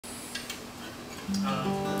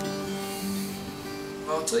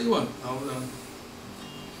Well, I'll tell you what. I'll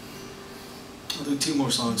do 2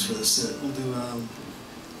 more songs for this set. We'll do.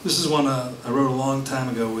 This is one I wrote a long time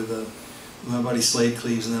ago with my buddy Slade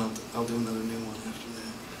Cleaves, and then I'll do another new one after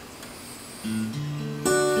that.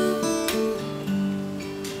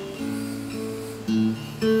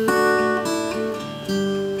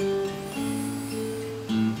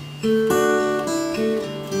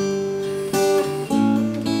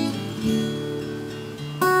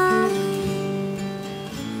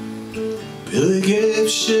 Billy gave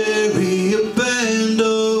Sherry a band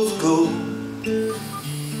of gold,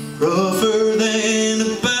 rougher than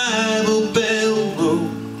a Bible bell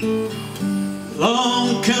rope.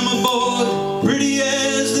 Along came a boy, pretty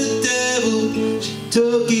as the devil. She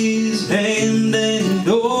took his hand and it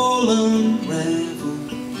all unraveled.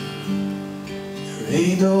 There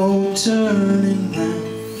ain't no turning round,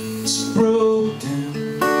 it's broke down.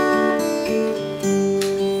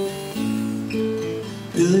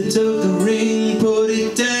 Billy took the ring, put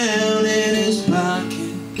it down in his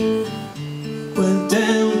pocket, went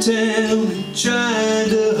downtown and tried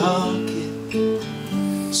to hawk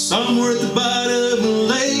it. Somewhere at the bottom of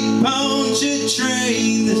Lake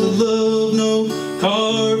Pontchartrain, there's a love note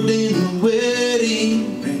carved in the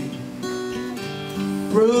wedding ring.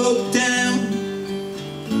 Broke down,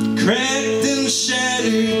 cracked and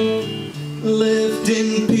shattered, left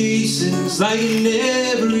in pieces like it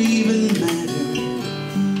never even mattered.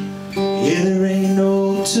 Yeah, there ain't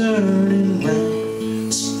no turning round,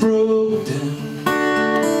 it's broke down.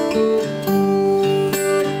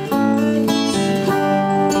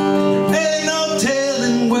 There ain't no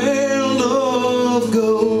telling where love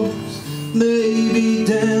goes, maybe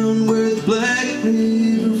down where the Black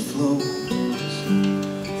River flows.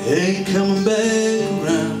 It ain't coming back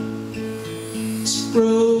around, it's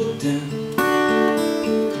broke down.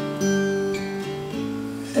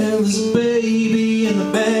 And there's a baby in the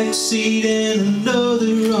backseat and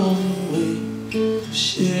another on the way.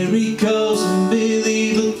 Sherry calls him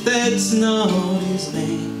Billy, but that's not his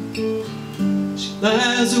name. She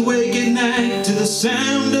lies awake at night to the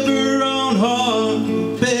sound of her own heart.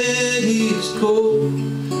 Her bed is cold,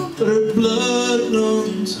 but her blood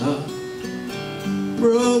runs hot.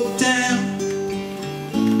 Broke down,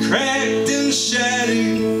 cracked and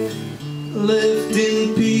shattered, left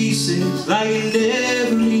in pieces like it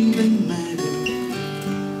never even mattered.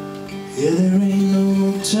 Yeah, there ain't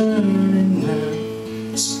no turning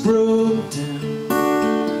round, it's broke down.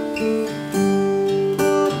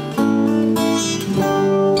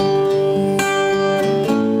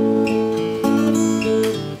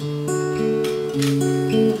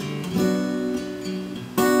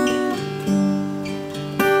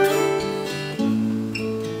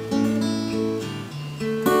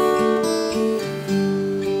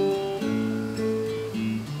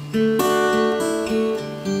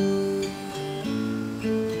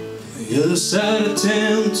 The other side of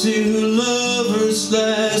town, 2 lovers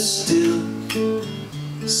lie still,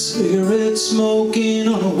 cigarette smoking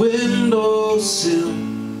on a windowsill.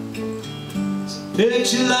 There's a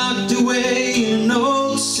picture locked away in an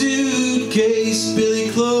old suitcase. Billy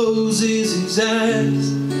closes his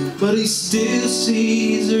eyes, but he still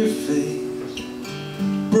sees her face.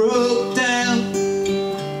 Broke down,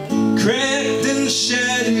 cracked and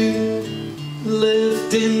shattered,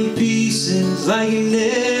 left in pieces like it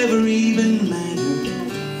never even mattered.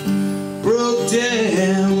 Broke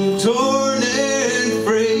down, torn and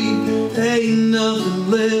frayed, ain't nothing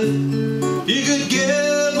left you could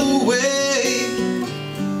give away.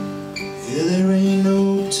 Yeah, there ain't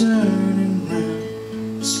no turning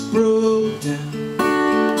round, it's broke down.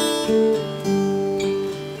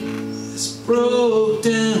 It's broke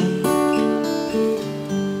down.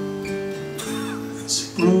 It's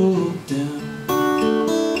broke down.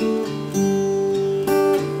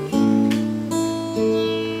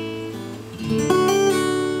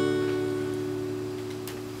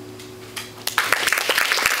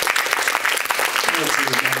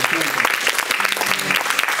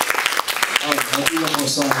 I'll do 1 more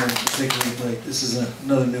song and take a little break. This is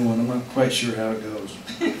another new one. I'm not quite sure how it goes.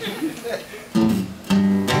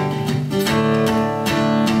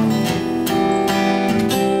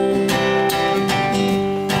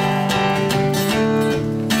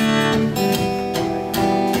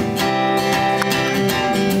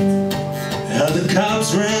 Now the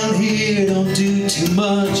cops around here don't do too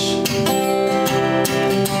much.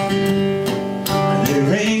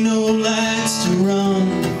 There ain't no lights to run.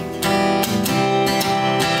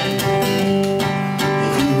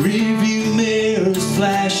 If your rearview mirror's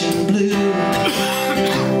flashing blue,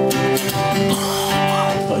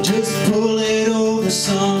 or just pull it over,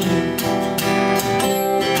 son,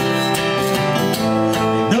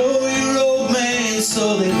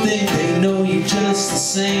 so they think they know you just the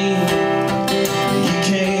same. You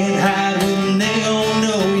can't hide when they all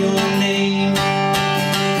know your name.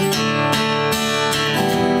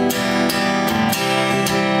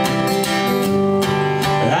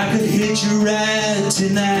 I could hitch a ride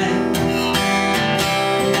tonight,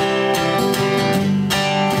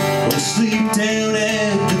 or sleep down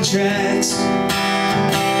at the tracks,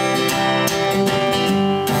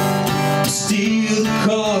 steal the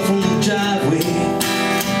car from the driveway,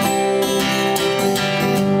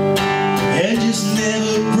 and just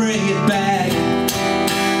never bring it back.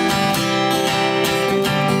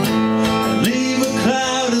 Leave a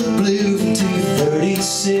cloud of blue from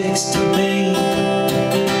 236 to Maine.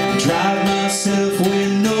 Drive myself where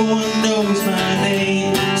no one knows my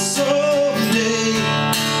name. Someday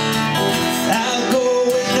I'll go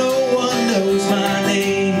where no one knows my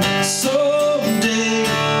name. Someday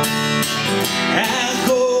I'll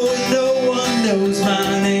go where no one knows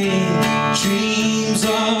my name. Dreams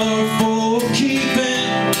are for keeping,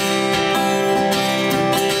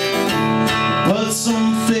 but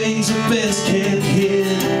some things are best kept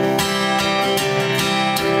hidden.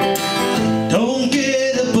 Don't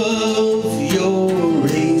get above your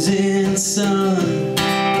raising sun,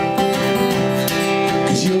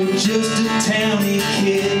 'cause you're just a townie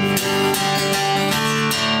kid.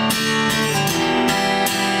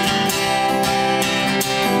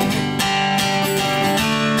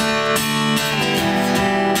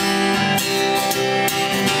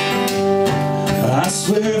 I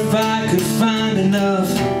swear if I could find enough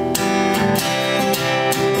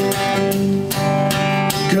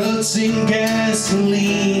guts and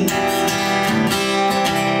gasoline,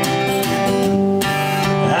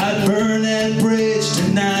 I'd burn that bridge to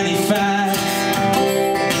 95.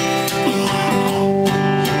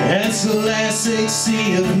 That's the last they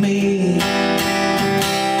see of me.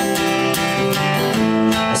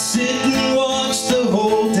 I sit and watch the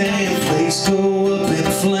whole damn place go up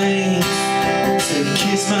in flames. Said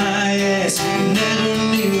kiss my ass, never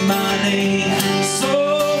knew my name.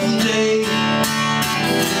 Someday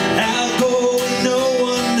I'll go where no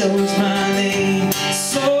one knows my name.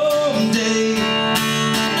 Someday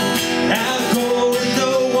I'll go where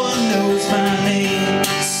no one knows my name.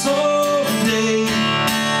 Someday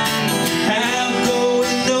I'll go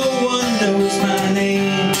where no one knows my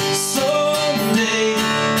name. Someday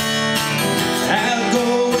I'll go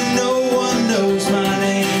where no one knows my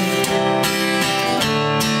name.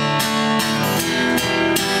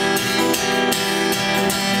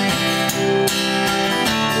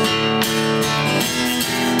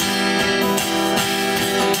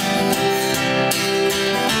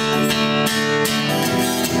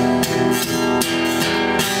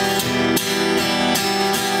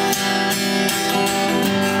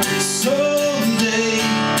 Someday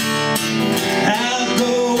I'll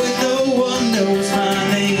go where no one knows my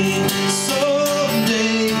name.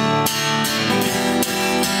 Someday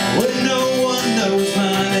where no one knows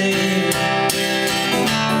my name.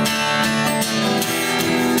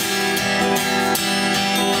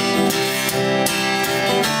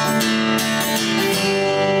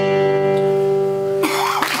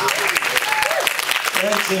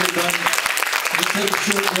 Thanks everybody. We'll take a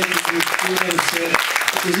short break if you feel like it.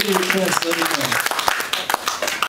 If there's any requests, let me know.